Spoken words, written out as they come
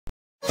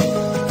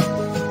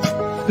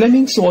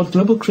Flaming Sword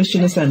Global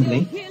Christian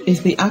Assembly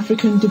is the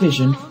African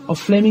division of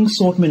Flaming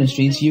Sword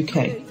Ministries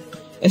UK.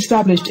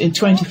 Established in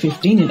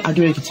 2015 in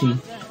Ado-Ekiti,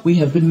 we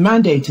have been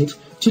mandated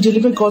to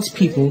deliver God's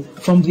people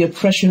from the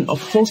oppression of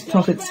false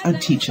prophets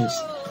and teachers,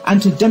 and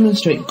to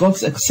demonstrate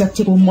God's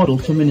acceptable model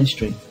for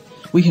ministry.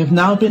 We have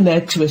now been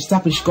led to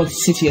establish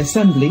God's City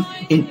Assembly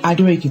in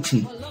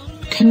Ado-Ekiti.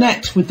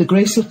 Connect with the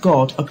grace of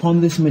God upon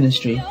this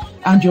ministry,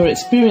 and your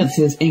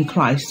experiences in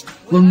Christ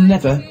will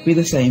never be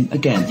the same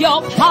again.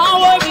 Your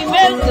power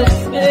remains the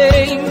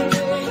same.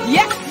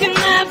 Yes, you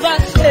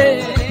never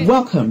change.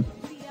 Welcome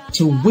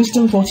to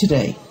Wisdom for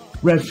Today,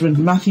 Reverend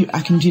Matthew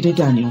Akinjide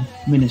Daniel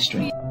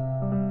Ministry.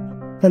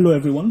 Hello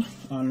everyone,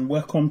 and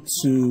welcome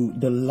to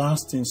the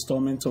last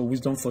installment of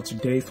Wisdom for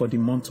Today for the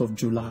month of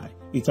July.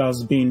 It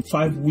has been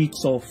 5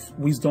 weeks of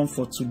Wisdom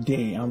for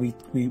Today, and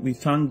we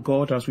thank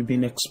God as we've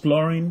been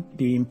exploring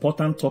the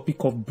important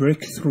topic of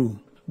breakthrough.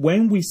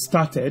 When we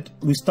started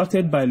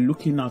by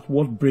looking at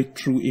what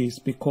breakthrough is,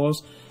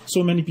 because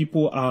so many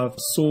people have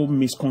so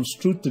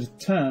misconstrued the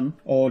term,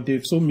 or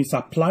they've so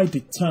misapplied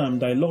the term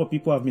that a lot of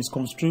people have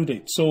misconstrued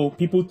it. So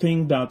people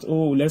think that,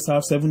 let's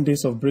have 7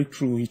 days of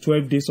breakthrough,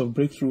 12 days of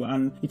breakthrough,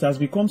 and it has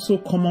become so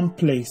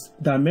commonplace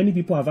that many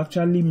people have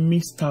actually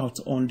missed out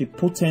on the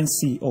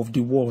potency of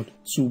the word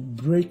to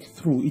break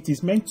through. It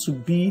is meant to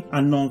be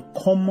an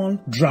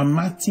uncommon,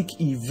 dramatic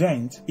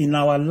event in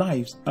our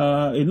lives.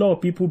 A lot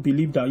of people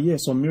believe that,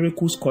 yes, some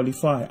miracles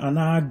qualify, and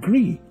I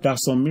agree that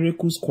some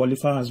miracles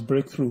qualify as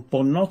breakthrough,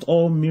 but not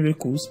all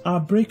miracles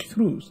are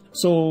breakthroughs.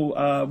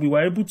 So we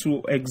were able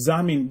to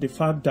examine the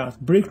fact that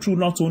breakthrough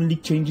not only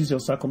changes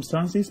your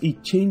circumstances,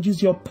 it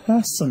changes your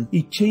person.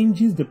 It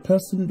changes the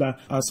person that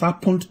has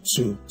happened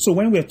to. So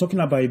when we're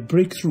talking about a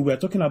breakthrough, we're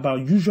talking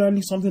about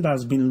usually something that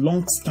has been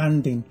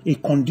long-standing, a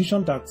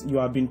condition that you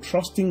have been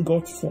trusting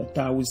God for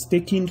that was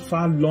taking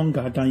far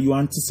longer than you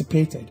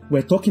anticipated.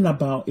 We're talking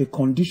about a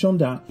condition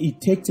that it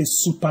takes a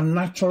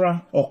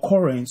supernatural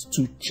occurrence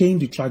to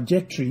change the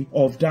trajectory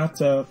of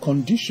that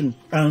condition.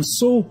 And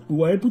so we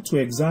were able to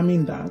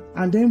examine that,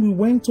 and then we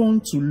went on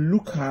to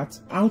look at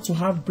how to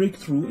have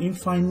breakthrough in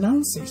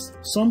finances,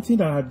 something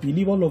that I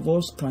believe all of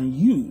us can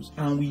use.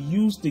 And we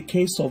used the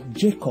case of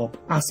Jacob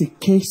as a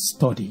case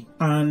study.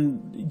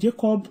 And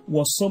Jacob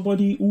was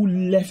somebody who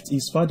left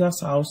his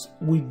father's house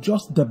with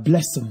just the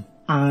blessing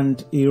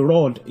and a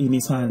rod in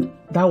his hand.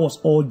 That was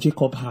all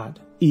Jacob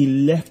had. He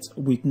left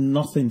with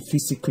nothing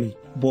physically,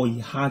 but he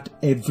had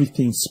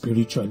everything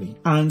spiritually.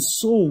 And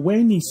so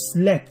when he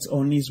slept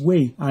on his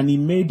way and he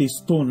made a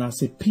stone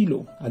as a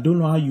pillow, I don't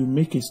know how you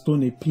make a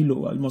stone a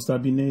pillow. It must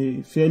have been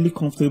a fairly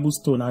comfortable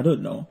stone. I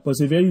don't know. But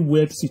it's a very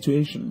weird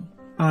situation.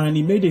 And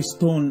he made a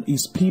stone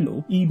his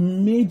pillow. He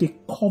made a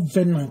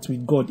covenant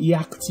with God. He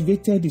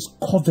activated his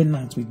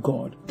covenant with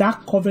God.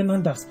 That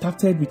covenant that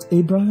started with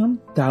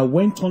Abraham, that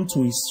went on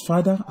to his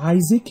father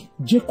Isaac,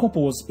 Jacob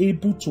was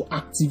able to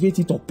activate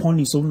it upon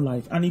his own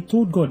life. And he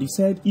told God, he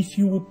said, if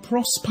you will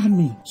prosper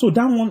me. So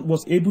that one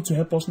was able to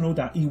help us know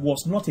that he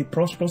was not a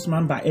prosperous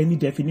man by any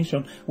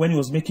definition when he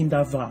was making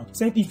that vow. He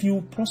said, if you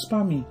will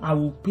prosper me, I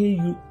will pay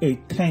you a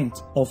tenth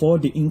of all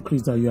the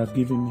increase that you have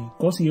given me.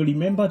 Because he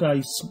remembered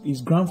that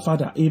his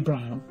grandfather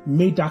Abraham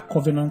made that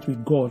covenant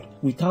with God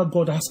without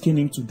God asking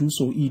him to do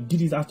so. He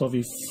did it out of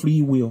a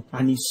free will,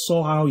 and he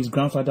saw how his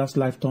grandfather's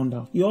life turned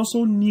out. He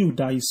also knew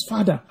that his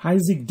father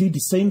Isaac did the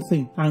same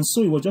thing, and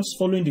so he was just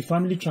following the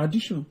family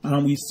tradition.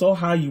 And we saw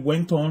how he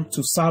went on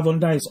to serve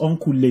under his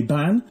uncle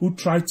Laban, who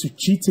tried to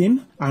cheat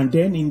him, and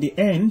then in the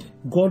end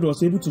God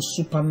was able to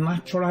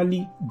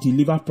supernaturally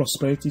deliver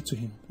prosperity to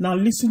him. Now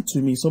listen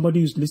to me, somebody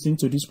who's listening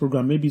to this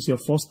program, maybe it's your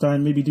first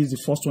time, maybe this is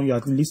the first one you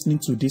are listening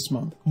to this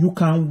month. You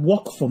can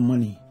work for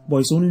money, but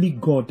it's only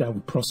God that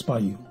will prosper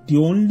you. The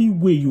only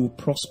way you will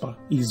prosper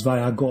is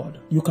via God.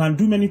 You can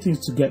do many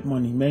things to get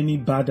money, many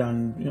bad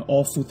and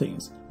awful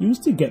things. You will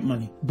still get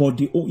money.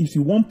 But if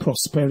you want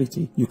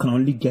prosperity, you can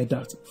only get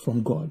that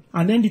from God.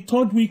 And then the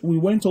third week, we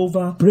went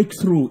over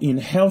breakthrough in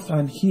health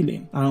and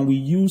healing. And we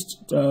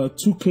used 2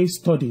 case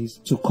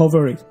studies to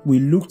cover it. We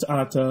looked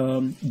at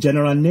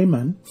General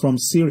Naaman from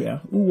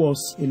Syria, who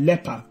was a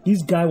leper.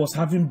 This guy was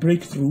having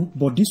breakthrough,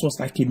 but this was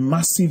like a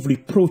massive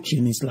reproach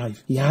in his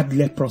life. He had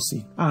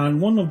leprosy. And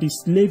one of the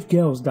slave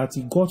girls that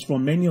he got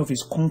from many of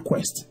his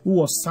conquests, who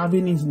was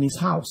serving in his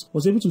house,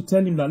 was able to tell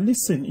him that,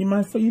 listen, in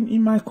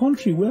my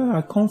country where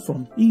I come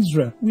from,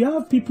 Israel, we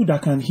have people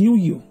that can heal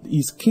you.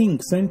 His king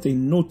sent a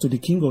note to the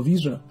king of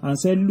Israel and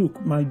said,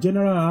 look, my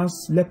general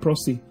has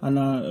leprosy,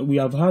 and we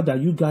have heard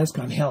that you guys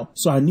can help.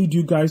 So I need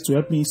you guys to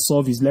help me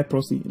solve his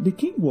leprosy. The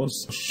king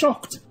was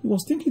shocked. He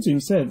was thinking to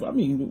himself, I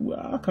mean, we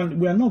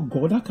are not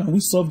God. How can we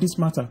solve this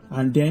matter?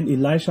 And then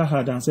Elisha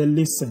heard and said,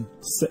 listen,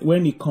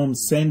 when he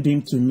comes, send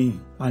him to me,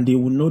 and they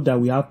will know that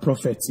we have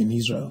prophets in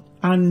Israel.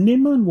 And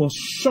Naaman was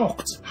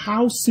shocked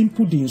how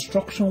simple the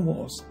instruction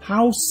was.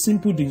 How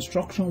simple the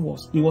instruction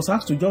was. He was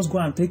asked to just go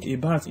and take a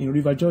bath in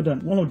River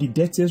Jordan, one of the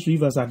dirtiest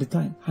rivers at the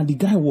time. And the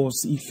guy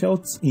he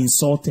felt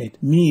insulted.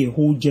 Me, a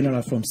whole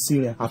general from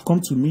Syria, I've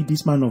come to meet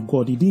this man of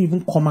God. He didn't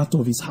even come out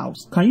of his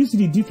house. Can you see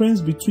the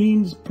difference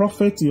between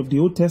prophets of the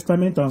Old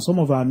Testament and some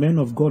of our men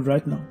of God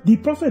right now? The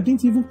prophet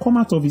didn't even come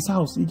out of his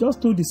house. He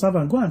just told the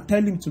servant, go and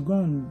tell him to go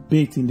and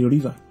bathe in the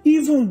river.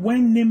 Even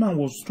when Naaman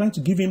was trying to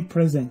give him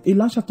present,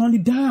 Elisha turned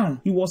it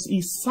down. It was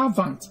his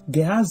servant,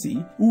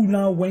 Gehazi, who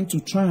now went to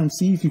try and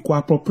see if he could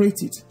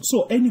appropriate it.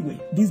 So anyway,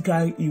 this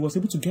guy, he was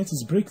able to get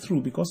his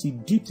breakthrough because he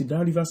dipped in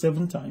that river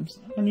 7 times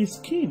and his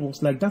skin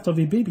was like that of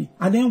a baby.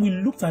 And then we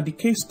looked at the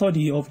case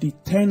study of the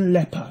 10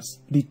 lepers.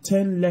 The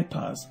 10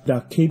 lepers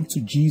that came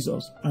to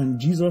Jesus, and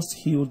Jesus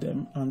healed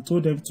them and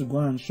told them to go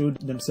and show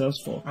themselves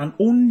for. And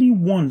only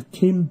one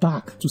came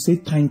back to say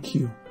thank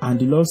you. And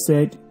the Lord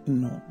said,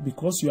 no,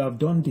 because you have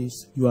done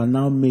this, you are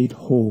now made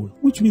whole.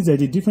 Which means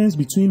there's a difference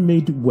between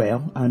made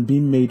well and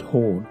being made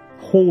whole.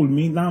 Whole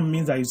now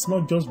means that it's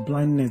not just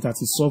blindness that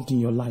is solved in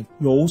your life.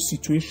 Your whole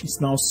situation is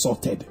now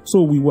sorted.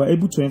 So we were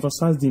able to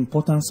emphasize the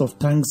importance of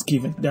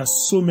thanksgiving. There are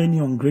so many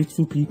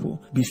ungrateful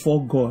people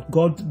before God.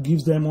 God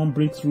gives them one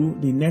breakthrough.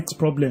 The next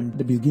problem,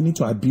 they're beginning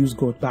to abuse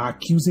God by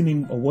accusing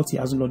him of what he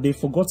hasn't done. They've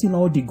forgotten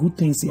all the good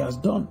things he has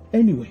done.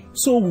 Anyway,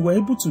 so we were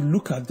able to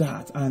look at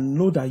that and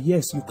know that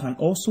yes, you can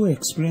also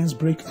experience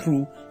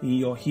breakthrough in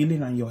your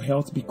healing and your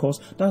health,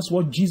 because that's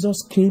what Jesus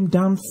came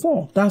down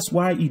for. That's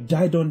why he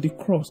died on the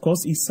cross,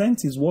 because he sent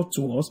his word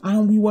to us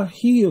and we were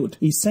healed.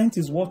 He sent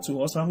his word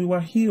to us and we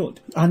were healed.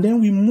 And then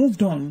we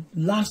moved on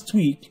last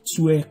week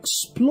to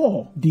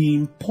explore the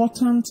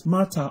important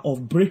matter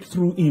of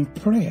breakthrough in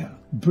prayer.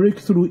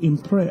 Breakthrough in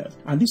prayer.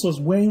 And this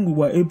was when we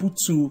were able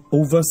to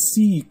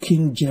oversee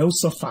King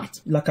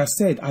Jehoshaphat. Like I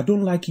said, I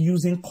don't like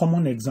using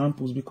common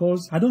examples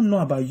because I don't know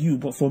about you,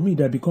 but for me,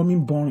 they're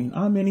becoming boring.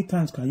 How many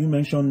times can you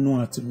mention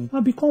Noah to me? I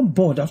become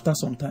bored after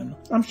some time.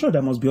 I'm sure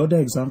there must be other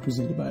examples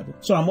in the Bible.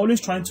 So I'm always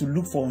trying to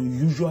look for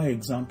unusual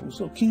examples.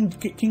 So King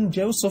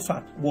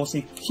Jehoshaphat was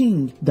a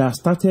king that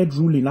started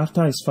ruling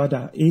after his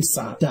father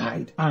Asa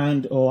died.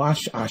 Or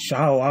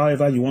Asha, or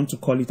however you want to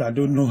call it. I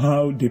don't know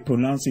how they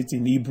pronounce it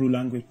in Hebrew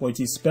language, but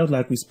it's spelled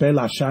like we spell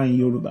Asha in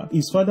Yoruba.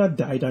 His father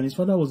died and his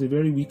father was a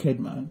very wicked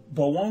man.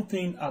 But one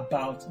thing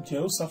about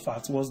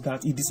Jehoshaphat was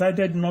that he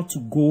decided not to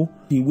go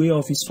the way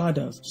of his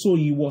fathers. So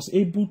he was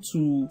able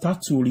to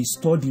start to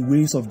restore the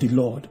ways of the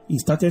Lord. He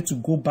started to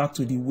go back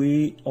to the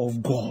way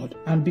of God.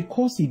 And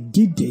because he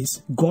did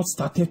this, God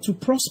started to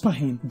prosper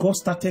him. God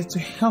started to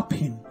help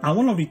him. And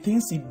one of the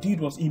things he did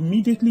was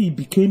immediately he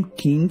became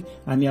king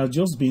and he had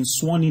just been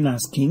sworn in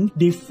as king.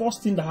 The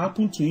first thing that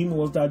happened to him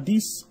was that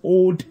these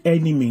old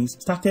enemies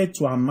started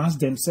to amass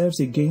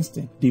themselves against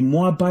him, the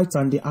Moabites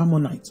and the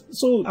Ammonites.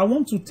 So I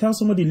want to tell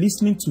somebody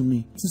listening to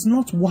me, it is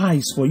not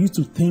wise for you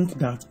to think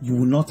that you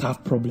will not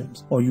have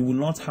problems or you will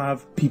not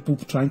have people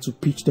trying to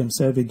pitch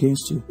themselves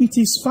against you. It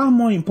is far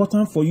more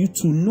important for you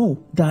to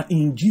know that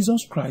in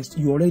Jesus Christ,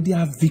 you already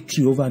have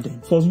victory over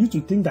them. For you to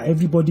think that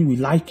everybody will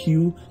like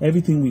you,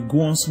 everything will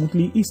go on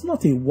smoothly, it's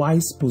not a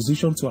wise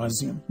position to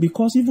assume,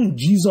 because even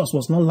Jesus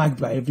was not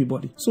liked by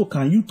everybody. So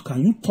can you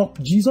top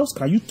Jesus?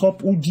 Can you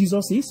top who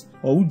Jesus is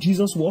or who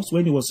Jesus was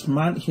when he was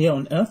man here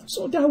on earth?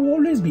 So there will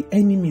always be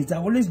enemies, there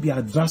will always be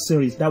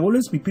adversaries, there will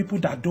always be people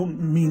that don't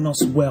mean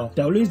us well,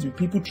 there will always be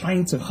people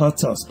trying to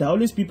hurt us, there will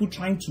always be people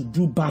trying to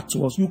do bad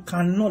to us. You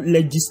cannot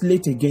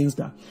legislate against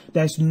that.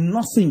 There's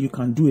nothing you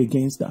can do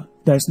against that.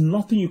 There's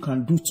nothing you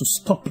can do to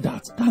stop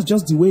that. That's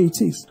just the way it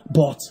is.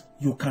 But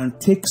you can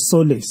take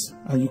solace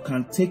and you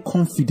can take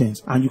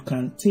confidence and you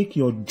can take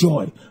your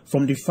joy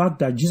from the fact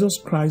that Jesus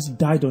Christ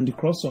died on the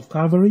cross of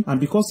Calvary. And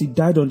because he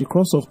died on the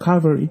cross of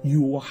Calvary,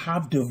 you will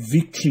have the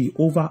victory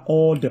over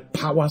all the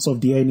powers of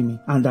the enemy,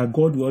 and that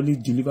God will always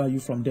deliver you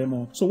from them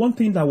all. So one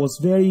thing that was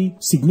very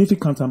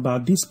significant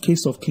about this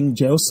case of King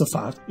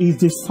Jehoshaphat is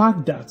the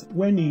fact that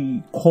when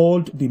he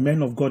called the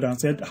men of God and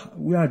said,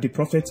 we are the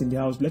prophets in the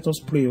house, let us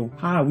pray.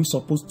 How are we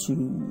supposed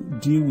to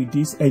deal with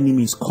these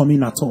enemies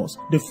coming at us?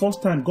 The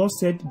first time God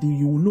said,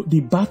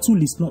 the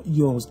battle is not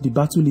yours, the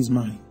battle is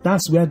mine.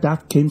 That's where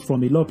that came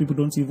from. A lot of people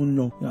don't even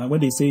know. When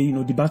they say,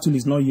 the battle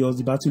is not yours,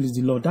 the battle is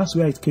the Lord. That's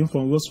where it came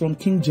from. It was from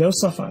King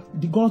Jehoshaphat.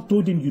 The God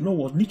told him, you know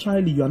what,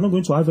 literally, you are not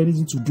going to have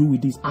anything to do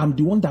with this. I'm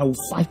the one that will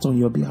fight on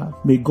your behalf.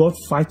 May God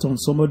fight on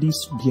somebody's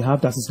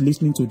behalf that is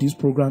listening to this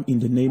program in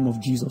the name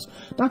of Jesus.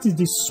 That is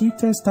the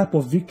sweetest type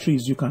of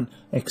victories you can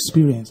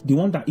experience. The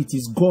one that it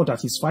is God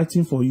that is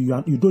fighting for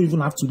you. You don't even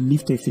have to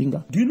lift a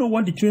finger. Do you know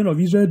what the children of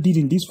Israel did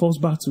in this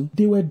first battle?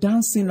 They were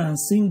dancing and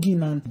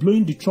singing and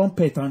blowing the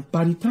trumpet, and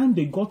by the time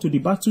they got to the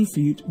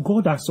battlefield,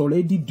 God has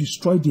already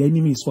destroyed the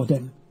enemies for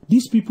them.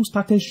 these people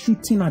started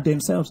shooting at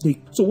themselves.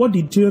 So what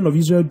did children of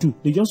Israel do?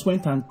 They just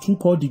went and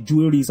took all the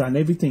jewelries and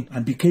everything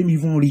and became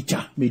even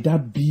richer. May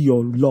that be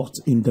your lot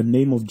in the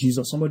name of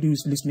Jesus. Somebody who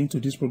is listening to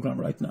this program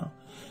right now,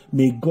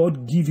 may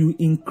God give you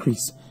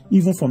increase,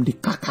 even from the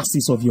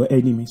carcasses of your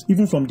enemies,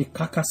 even from the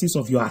carcasses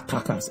of your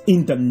attackers,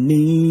 in the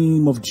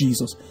name of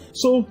Jesus.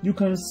 So you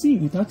can see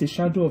without a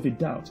shadow of a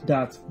doubt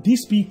that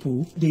these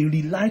people, they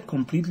relied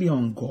completely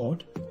on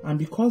God, and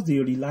because they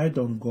relied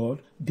on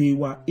God, they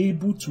were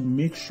able to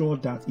make sure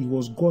that it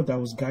was God that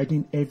was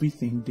guiding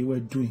everything they were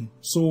doing.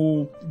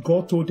 So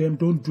God told them,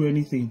 don't do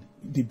anything.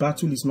 The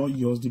battle is not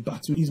yours, the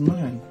battle is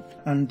mine.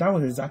 And that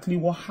was exactly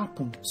what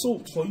happened.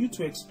 So for you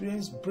to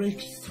experience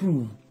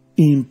breakthrough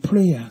in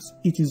prayers,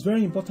 it is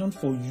very important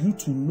for you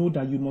to know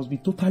that you must be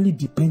totally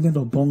dependent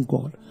upon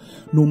God.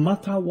 No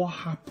matter what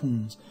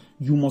happens,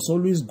 you must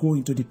always go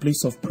into the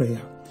place of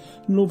prayer.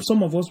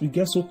 Some of us, we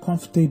get so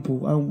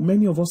comfortable, and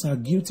many of us are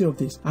guilty of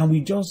this, and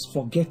we just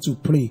forget to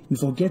pray. We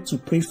forget to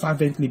pray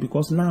fervently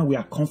because now we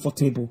are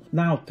comfortable.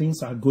 Now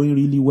things are going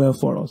really well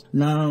for us.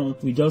 Now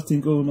we just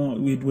think, oh no,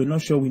 we're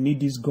not sure we need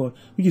this God,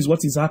 which is what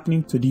is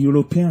happening to the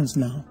Europeans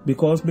now,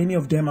 because many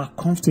of them are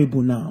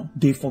comfortable now.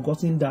 They've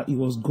forgotten that it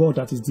was God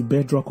that is the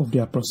bedrock of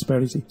their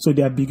prosperity. So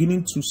they are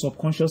beginning to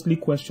subconsciously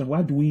question,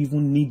 why do we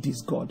even need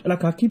this God?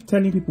 Like I keep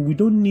telling people, we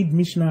don't need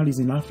missionaries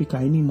in Africa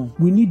anymore.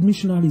 We need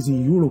missionaries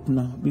in Europe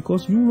now,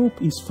 because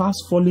Europe is fast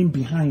falling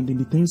behind in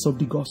the things of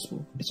the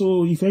gospel.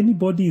 So if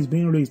anybody is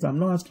being raised, I'm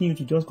not asking you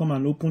to just come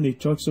and open a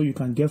church so you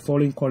can get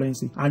foreign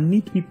currency. I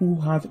need people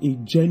who have a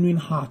genuine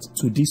heart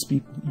to these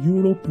people.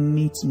 Europe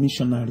needs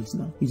missionaries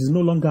now. It is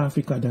no longer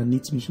Africa that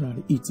needs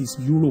missionaries. It is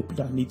Europe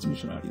that needs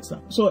missionaries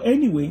now. So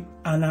anyway,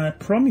 and I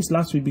promised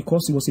last week,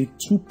 because it was a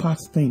two-part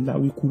thing that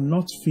we could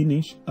not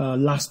finish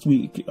last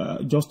week,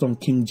 just on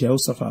King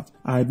Jehoshaphat,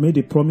 I made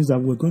a promise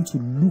that we're going to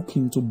look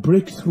into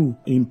breakthrough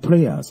in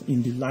prayers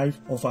in the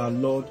life of our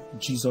Lord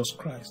Jesus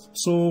Christ.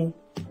 So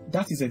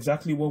that is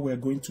exactly what we're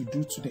going to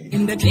do today.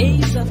 In the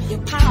days of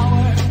your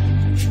power,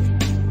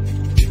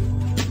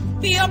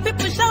 your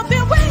people shall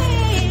be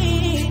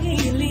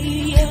wailing,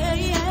 yeah,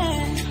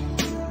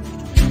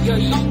 yeah. Your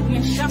young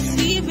men shall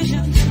see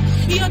visions,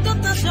 your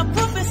daughters shall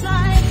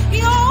prophesy,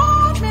 your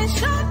old men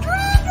shall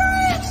dream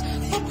dreams,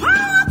 for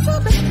power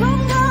to be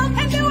stronger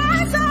and be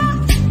wiser.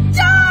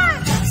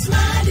 Yeah, that's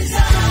my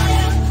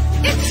desire.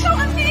 It's so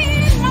I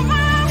need my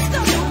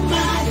master. You're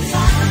my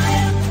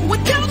desire.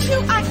 Without you,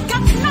 I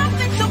got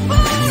nothing to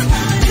put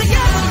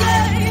together.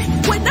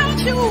 Without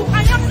you,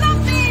 I am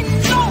nothing.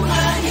 No,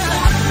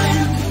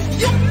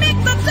 you make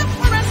the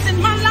difference in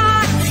my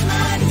life.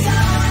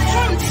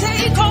 Come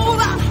take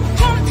over.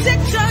 Come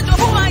take charge of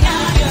who I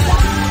am.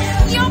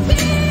 Your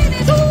being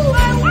is who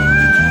I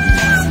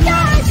want.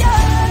 Yeah.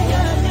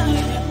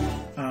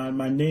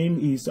 My name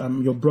is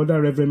your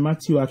brother Reverend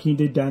Matthew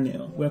Akinde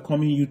Daniel,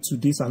 welcoming you to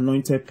this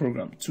anointed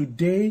program.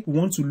 Today we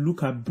want to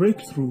look at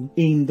breakthrough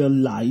in the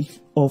life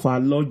of our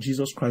Lord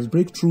Jesus Christ,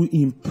 breakthrough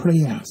in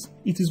prayers.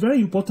 It is very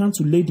important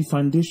to lay the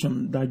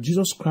foundation that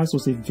Jesus Christ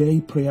was a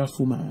very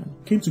prayerful man,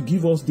 came to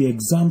give us the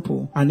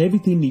example, and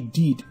everything he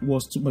did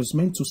was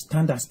meant to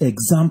stand as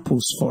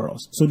examples for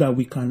us so that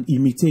we can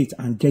imitate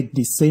and get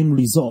the same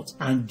result.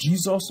 And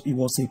Jesus, he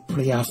was a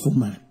prayerful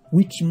man,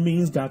 which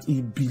means that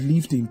he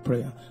believed in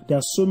prayer. There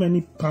are so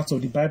many parts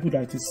of the Bible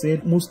that it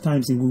said most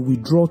times he will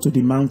withdraw to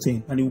the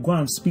mountain and he will go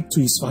and speak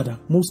to his father.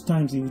 Most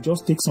times he will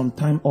just take some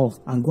time off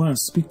and go and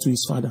speak to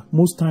his father.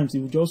 Most times he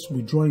will just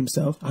withdraw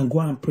himself and go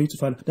and pray to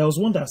Father. There was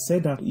one that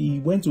said that he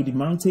went to the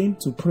mountain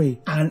to pray,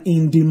 and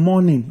in the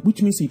morning,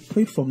 which means he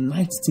prayed from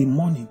night till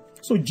morning.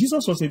 So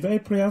Jesus was a very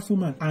prayerful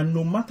man, and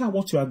no matter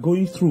what you are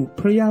going through,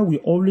 prayer will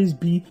always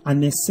be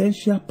an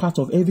essential part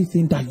of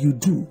everything that you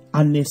do.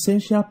 An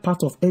essential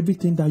part of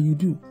everything that you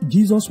do.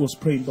 Jesus was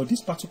praying, but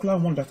this particular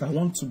one that I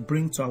want to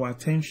bring to our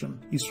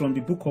attention is from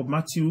the book of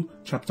Matthew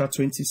chapter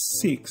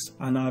 26,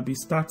 and I'll be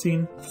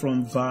starting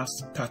from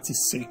verse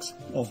 36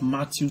 of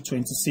Matthew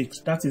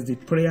 26. That is the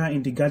prayer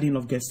in the Garden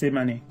of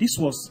Gethsemane. This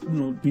was,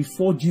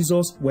 before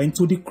Jesus went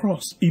to the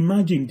cross.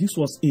 Imagine, this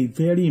was a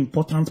very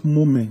important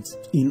moment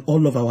in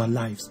all of our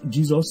lives.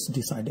 Jesus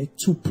decided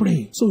to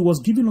pray. So he was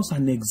giving us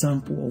an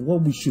example of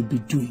what we should be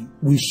doing.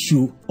 We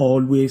should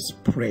always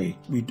pray.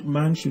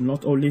 Man should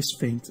not always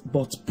faint,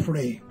 but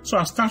pray. So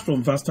I start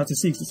from verse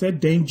 36. It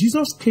said, Then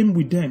Jesus came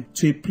with them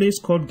to a place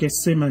called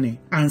Gethsemane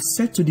and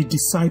said to the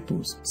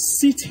disciples,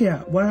 Sit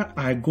here while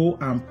I go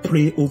and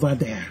pray over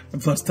there.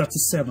 Verse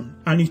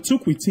 37. And he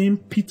took with him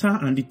Peter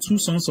and the two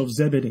sons of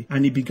Zebedee,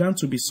 and he began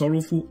to be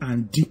sorrowful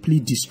and deeply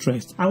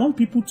distressed. I want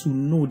people to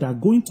know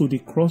that going to the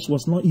cross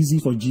was not easy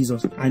for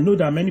Jesus. I know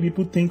that many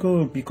people think,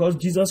 because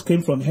Jesus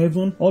came from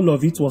heaven, all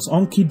of it was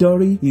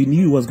hunky-dory. He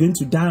knew he was going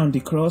to die on the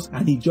cross,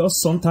 and he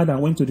just sauntered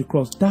and went to the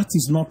cross. That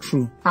is not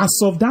true. As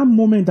of that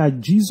moment that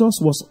Jesus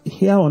was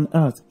here on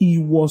earth, he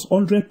was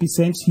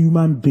 100%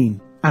 human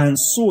being. And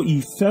so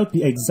he felt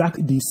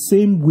the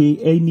same way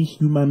any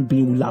human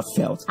being will have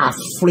felt.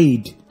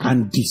 Afraid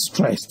and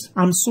distressed.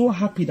 I'm so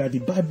happy that the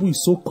Bible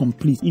is so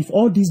complete. If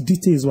all these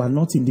details were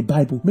not in the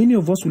Bible, many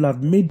of us will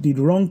have made the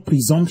wrong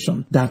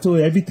presumption that,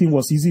 everything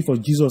was easy for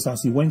Jesus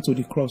as he went to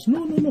the cross.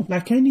 No.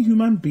 Like any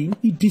human being,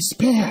 he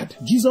despaired.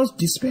 Jesus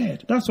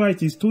despaired. That's why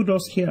it is told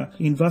us here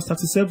in verse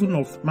 37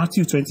 of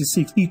Matthew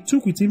 26. He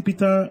took with him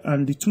Peter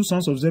and the two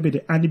sons of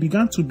Zebedee, and he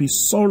began to be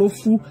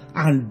sorrowful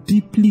and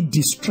deeply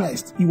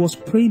distressed. He was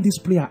praying this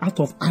prayer out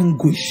of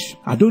anguish.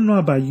 I don't know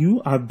about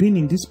you. I've been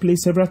in this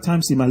place several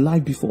times in my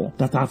life before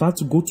that I've had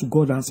to go to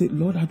God and say,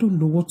 Lord, I don't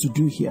know what to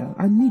do here.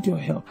 I need your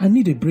help. I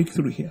need a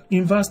breakthrough here.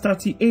 In verse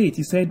 38,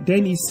 he said,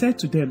 then he said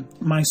to them,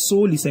 my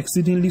soul is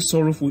exceedingly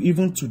sorrowful,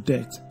 even to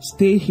death.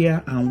 Stay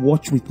here and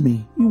watch with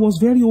me. He was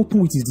very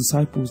open with his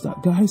disciples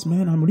that, guys,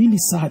 man, I'm really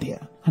sad here.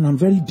 And I'm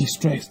very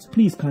distressed.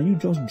 Please, can you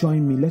just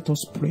join me? Let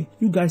us pray.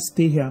 You guys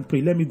stay here and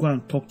pray. Let me go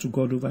and talk to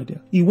God over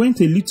there. He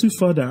went a little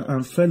further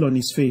and fell on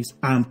his face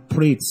and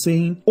prayed,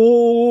 saying,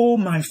 oh,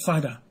 my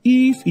Father,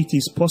 if it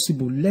is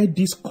possible, let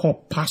this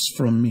cup pass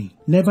from me.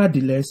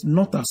 Nevertheless,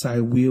 not as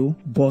I will,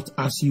 but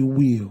as you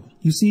will.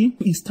 You see,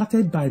 he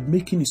started by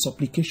making his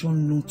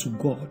supplication known to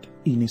God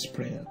in his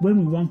prayer.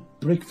 When we want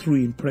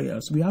breakthrough in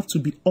prayers, we have to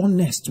be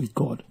honest with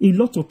God. A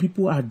lot of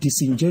people are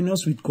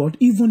disingenuous with God,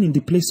 even in the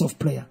place of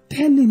prayer.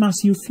 Tell him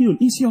as you feel.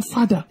 He's your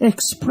Father.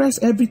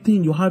 Express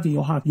everything you have in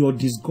your heart. Your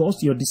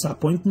disgust, your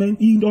disappointment.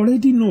 He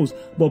already knows.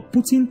 But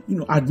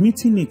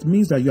admitting it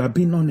means that you are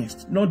being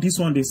honest. Not this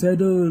one, they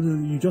said,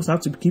 you just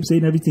have to keep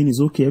saying everything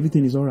is okay,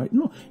 everything is all right.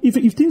 No,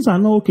 if things are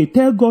not okay,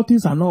 tell God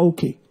things are not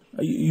okay.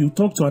 You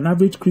talk to an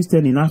average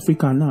Christian in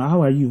Africa now.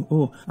 How are you?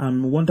 Oh,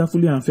 I'm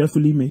wonderfully and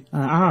fearfully made.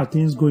 How are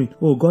things going?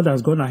 Oh, God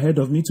has gone ahead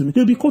of me to me.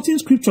 They'll be quoting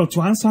scripture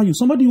to answer you.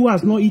 Somebody who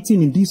has not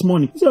eaten in this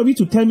morning. Instead of you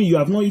to tell me you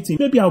have not eaten,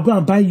 maybe I'll go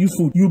and buy you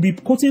food. You'll be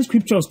quoting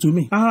scriptures to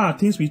me. How are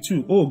things with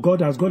you? Oh, God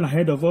has gone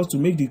ahead of us to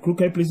make the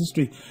crooked places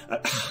straight.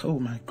 Oh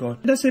my God.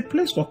 There's a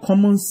place for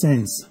common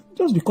sense.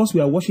 Just because we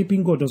are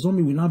worshiping God doesn't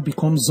mean we now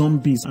become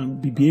zombies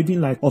and be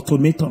behaving like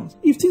automatons.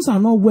 If things are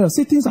not well,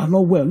 say things are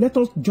not well. Let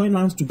us join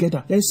hands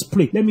together. Let's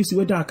pray. Let me see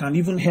whether I can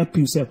even help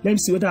you, sir. Let me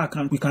see whether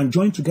we can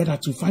join together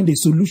to find a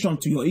solution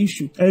to your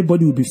issue.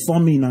 Everybody will be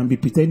forming and be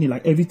pretending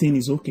like everything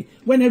is okay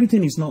when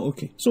everything is not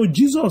okay. So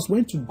Jesus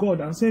went to God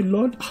and said,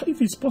 Lord,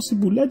 if it's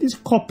possible, let this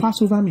cup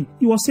pass over me.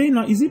 He was saying,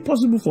 now, is it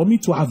possible for me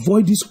to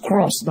avoid this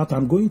cross that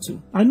I'm going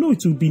to? I know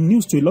it will be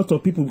news to a lot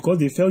of people because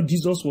they felt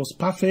Jesus was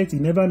perfect. He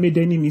never made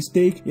any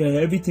mistake.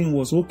 Everything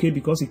was okay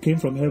because he came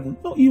from heaven.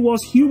 No, he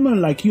was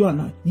human like you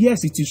and I.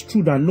 Yes, it is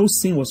true that no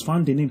sin was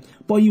found in him,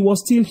 but he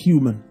was still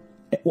human.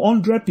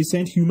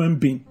 100% human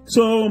being.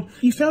 So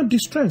he felt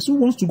distressed. Who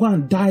wants to go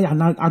and die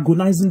an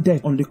agonizing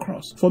death on the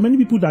cross? For many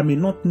people that may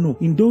not know,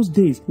 in those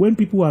days when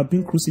people were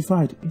being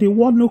crucified, they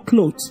wore no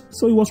clothes.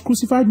 So he was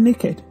crucified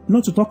naked.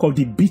 Not to talk of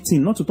the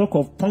beating, not to talk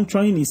of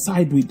puncturing his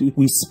side with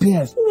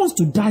spears. Who wants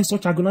to die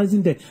such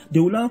agonizing death?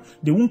 They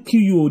won't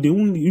kill you, or they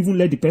won't even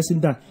let the person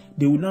die.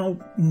 They will now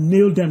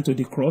nail them to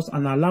the cross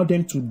and allow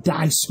them to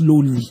die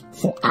slowly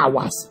for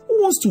hours.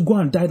 Wants to go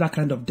and die that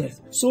kind of death?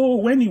 So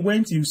when he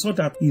went, he saw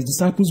that his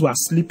disciples were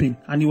sleeping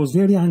and he was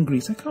very angry.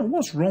 He said,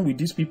 what's wrong with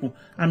these people?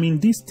 I'm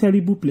in this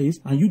terrible place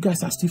and you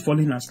guys are still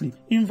falling asleep.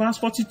 In verse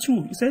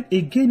 42, he said,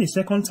 again a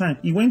second time,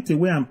 he went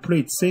away and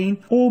prayed,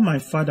 saying, oh my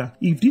Father,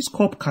 if this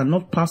cup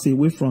cannot pass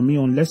away from me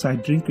unless I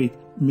drink it,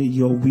 may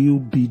your will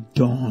be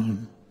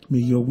done. May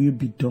your will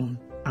be done.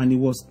 And it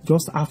was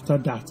just after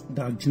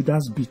that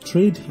Judas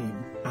betrayed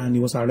him and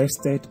he was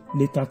arrested,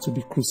 later to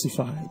be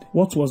crucified.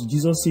 What was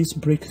Jesus'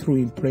 breakthrough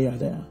in prayer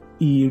there?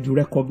 He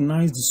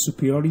recognized the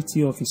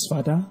superiority of his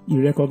Father. He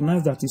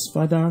recognized that his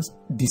Father's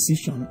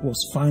decision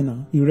was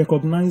final. He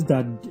recognized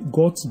that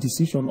God's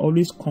decision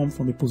always comes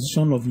from a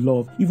position of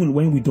love, even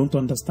when we don't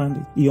understand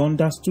it. He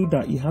understood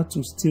that he had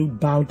to still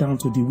bow down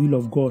to the will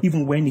of God,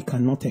 even when he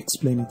cannot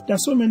explain it. There are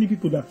so many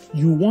people that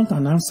you want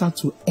an answer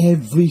to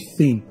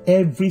everything,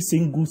 every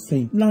single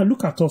thing. Now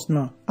look at us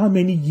now. How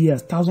many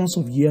years, thousands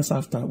of years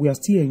after, we are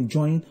still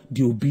enjoying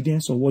the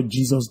obedience of what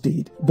Jesus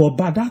did. But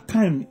by that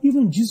time,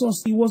 even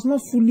Jesus, he was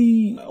not fully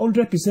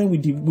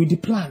 100% with the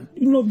plan.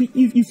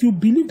 If you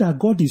believe that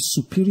God is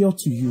superior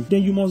to you,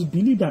 then you must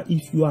believe that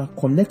if you are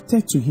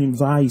connected to him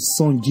via his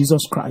Son,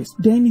 Jesus Christ,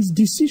 then his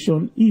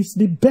decision is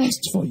the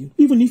best for you.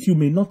 Even if you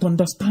may not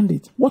understand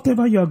it,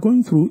 whatever you are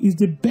going through is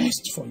the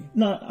best for you.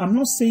 Now, I'm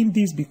not saying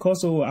this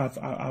because, I've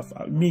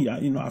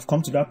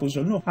come to that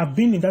position. No, I've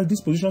been in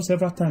this position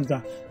several times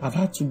that I've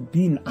had to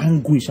be in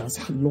anguish and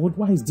say, Lord,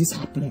 why is this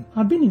happening?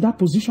 I've been in that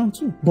position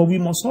too. But we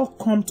must all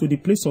come to the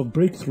place of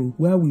breakthrough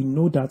where we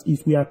know that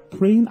if we are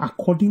praying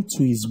according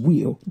to his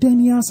will, then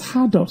he has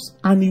heard us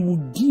and he will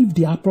give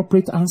the appropriate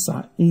appropriate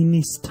answer in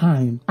His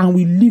time, and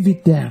we leave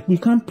it there. We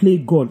can't play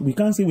God. We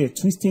can't say we're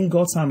twisting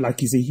God's arm like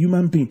He's a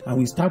human being, and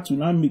we start to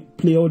now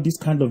play all this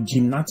kind of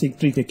gymnastic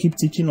trick. They keep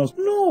teaching us.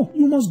 No,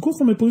 you must go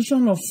from a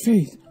position of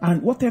faith,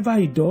 and whatever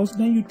He does,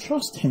 then you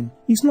trust Him.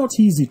 It's not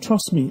easy,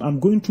 trust me. I'm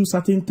going through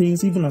certain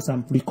things, even as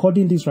I'm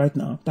recording this right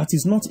now, that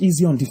is not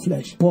easy on the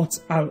flesh. But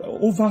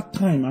over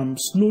time, I'm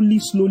slowly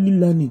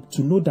learning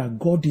to know that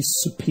God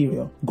is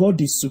superior.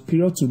 God is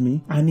superior to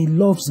me, and He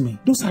loves me.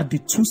 Those are the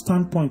two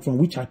standpoints from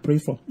which I pray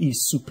for. He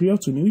is superior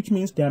to me, which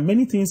means there are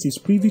many things He's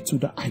privy to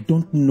that I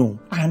don't know.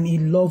 And He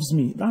loves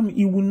me. That means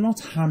He will not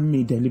harm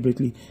me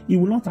deliberately. He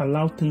will not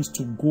allow things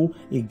to go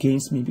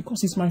against me,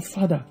 because He's my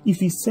Father. If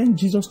He sent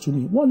Jesus to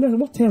me,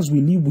 what else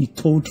will He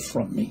withhold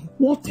from me?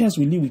 What else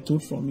will He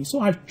withhold from me?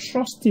 So I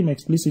trust Him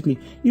explicitly.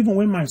 Even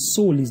when my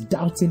soul is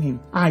doubting Him,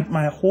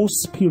 my whole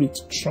spirit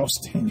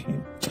trusts in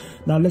Him.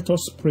 Now let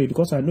us pray,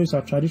 because I know it's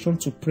our tradition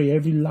to pray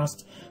every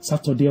last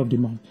Saturday of the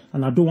month,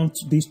 and I don't want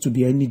this to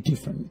be any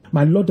different.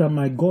 My Lord and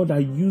my God, I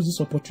use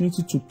this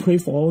opportunity to pray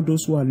for all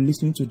those who are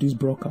listening to this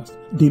broadcast.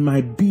 They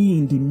might be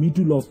in the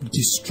middle of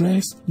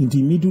distress, in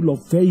the middle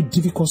of very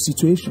difficult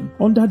situation.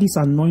 Under this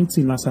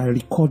anointing, as I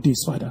record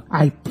this, Father,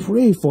 I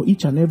pray for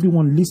each and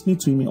everyone listening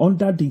to me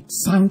under the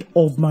sound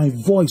of my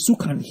voice who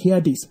can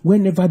hear this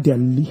whenever they are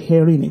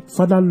hearing it.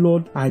 Father,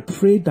 Lord, I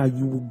pray that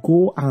you will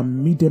go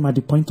and meet them at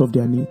the point of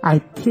their need. I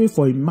pray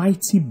for a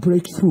mighty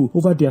breakthrough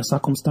over their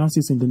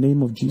circumstances in the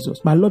name of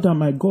Jesus. My Lord and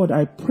my God,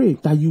 I pray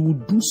that you will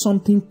do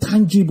something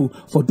tangible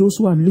for those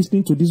who are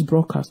listening to this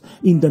broadcast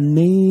in the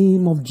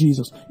name of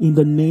Jesus. In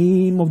the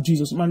name of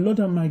Jesus. My Lord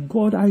and my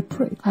God, I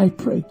pray,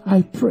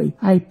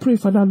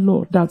 Father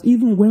Lord, that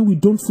even when we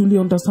don't fully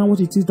understand what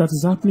it is that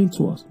is happening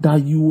to us,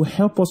 that you will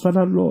help us,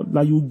 Father Lord,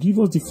 that you will give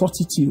us the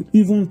fortitude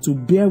even to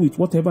bear with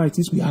whatever it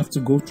is we have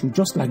to go through,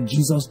 just like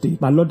Jesus did.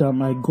 My Lord and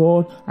my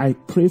God, I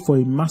pray for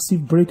a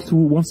massive breakthrough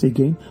once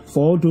again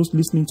for all those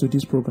listening to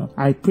this program.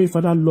 I pray,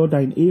 Father Lord,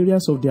 that in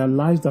areas of their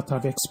lives that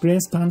have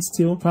experienced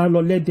standstill, Father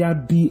Lord, let there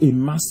be a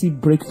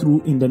massive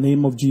breakthrough in the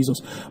name of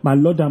Jesus. My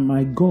Lord and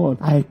my God,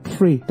 I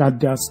pray that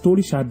their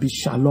story shall be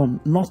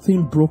shalom,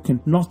 nothing broken,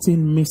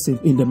 nothing missing,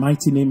 in the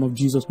mighty name of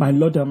Jesus. My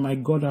Lord and my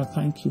God, I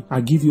thank you.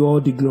 I give you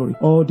all the glory,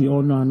 all the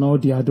honor, and all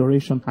the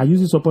adoration. I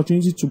use this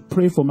opportunity to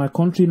pray for my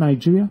country,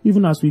 Nigeria,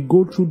 even as we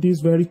go through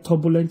these very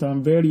turbulent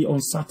and very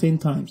uncertain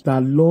times,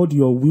 that Lord,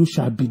 your will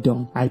shall be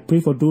done. I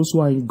pray for those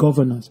who are in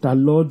governance, that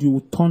Lord, you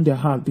will turn their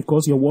heart,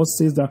 because your word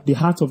says that the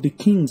hearts of the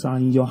kings are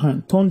in your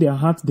hand. Turn their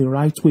hearts the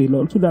right way,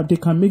 Lord, so that they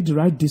can make the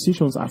right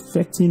decisions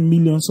affecting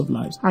millions of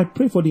lives. I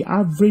pray for the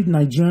average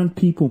Nigerian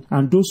people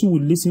and those who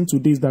will listen to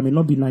this that may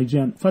not be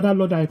Nigerian. Father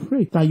Lord, I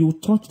pray that you will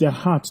touch their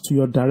hearts to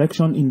your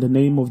direction in the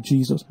name of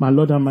Jesus. My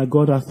Lord and my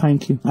God, I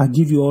thank you. I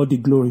give you all the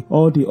glory,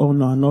 all the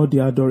honor, and all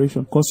the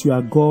adoration, because you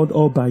are God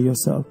all by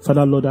yourself.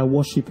 Father Lord, I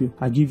worship you.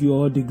 I give you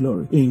all the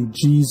glory. In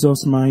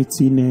Jesus'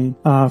 mighty name,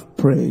 I've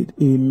prayed.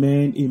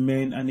 Amen,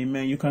 amen, and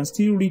amen. You can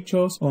still reach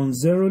us on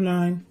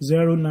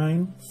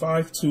 0909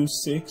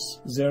 526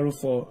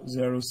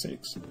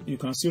 0406. You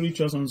can still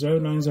reach us on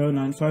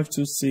 0909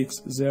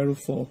 526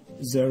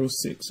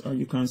 0406. Or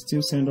you can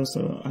still send us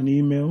an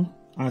email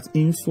at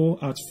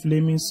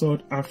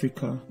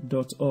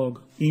info@flamingswordafrica.org.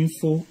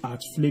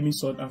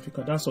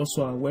 info@flamingswordafrica. That's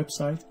also our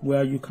website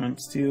where you can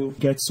still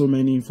get so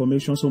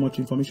much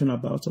information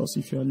about us.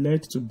 If you're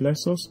led to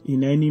bless us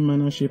in any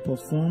manner, shape, or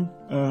form,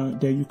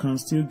 then you can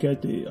still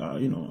get the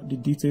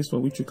details for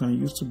which you can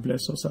use to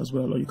bless us as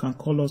well, or you can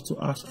call us to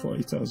ask for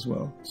it as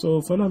well.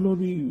 So, Father Lord,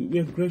 we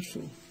are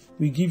grateful.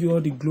 We give you all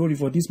the glory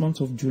for this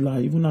month of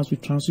July. Even as we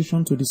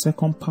transition to the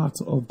second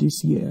part of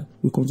this year,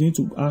 we continue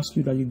to ask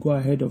you that you go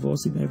ahead of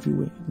us in every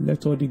way.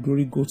 Let all the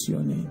glory go to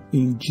your name.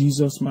 In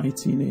Jesus'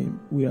 mighty name,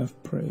 we have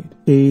prayed.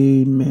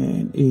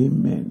 Amen.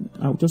 Amen.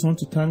 I just want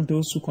to thank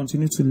those who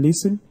continue to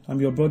listen. I'm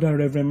your brother,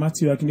 Reverend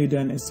Matthew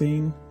Akinede,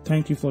 saying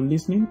thank you for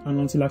listening. And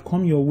until I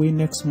come your way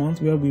next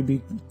month, where we'll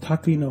be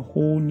tackling a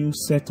whole new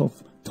set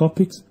of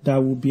topics that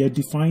will be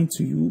edifying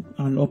to you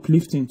and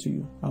uplifting to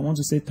you, I want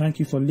to say thank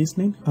you for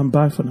listening, and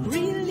bye for now.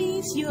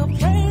 Release your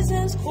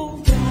presence, oh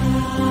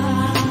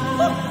God.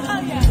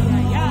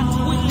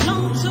 We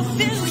long to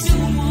feel you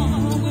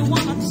more. We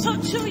want to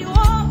touch who you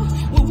are.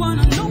 We want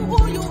to know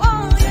who you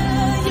are.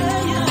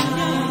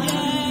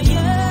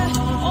 Yeah.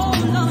 Oh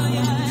Lord,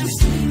 yeah.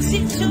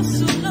 Teach us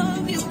to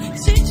love you.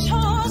 Teach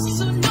us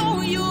to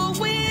know your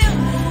will.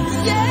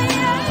 Yeah.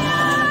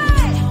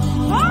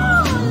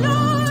 Oh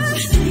Lord,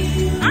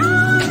 I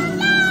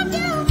love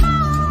you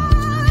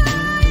more.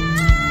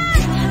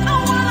 I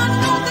want to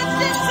know the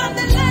depths and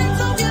the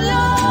lengths of your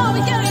love.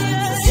 Yeah.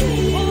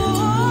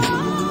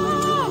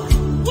 Oh,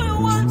 we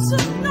want to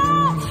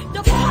know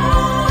the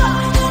power.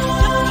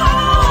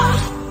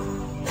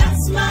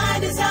 That's my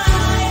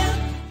desire.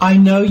 I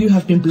know you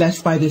have been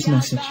blessed by this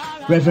message.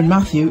 Reverend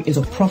Matthew is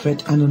a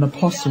prophet and an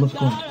apostle of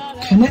God.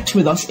 Connect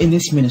with us in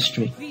this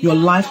ministry. Your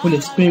life will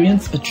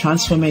experience a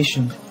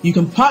transformation. You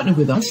can partner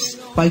with us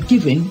by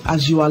giving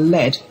as you are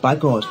led by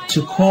God.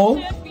 To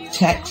call,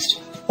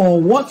 text,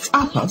 or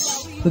WhatsApp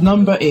us, the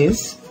number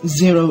is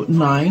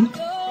 0909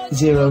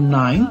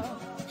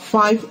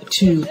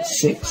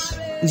 526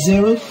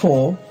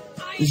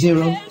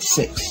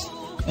 0406.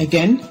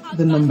 Again,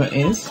 the number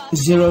is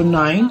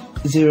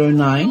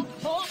 0909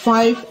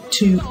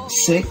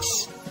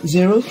 526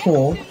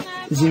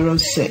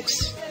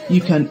 0406.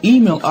 You can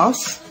email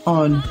us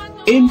on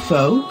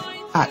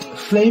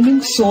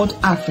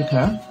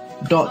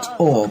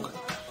info@flamingswordafrica.org.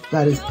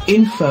 That is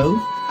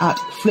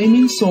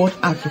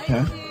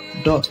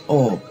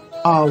info@flamingswordafrica.org.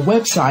 Our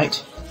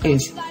website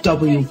is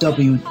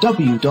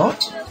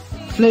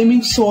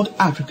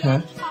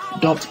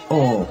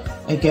www.flamingswordafrica.org.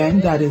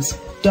 Again, that is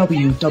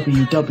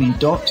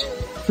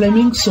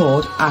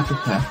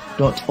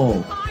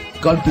www.flamingswordafrica.org.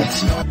 God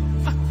bless you.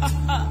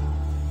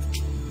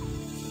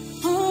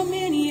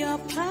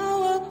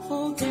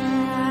 Powerful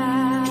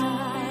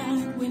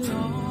God, we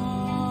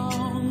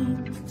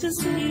long to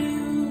see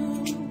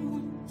you.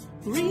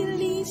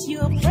 Release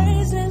your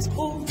presence,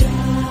 oh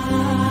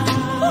God.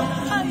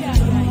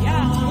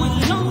 We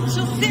long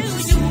to feel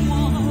you.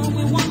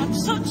 We want to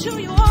touch you.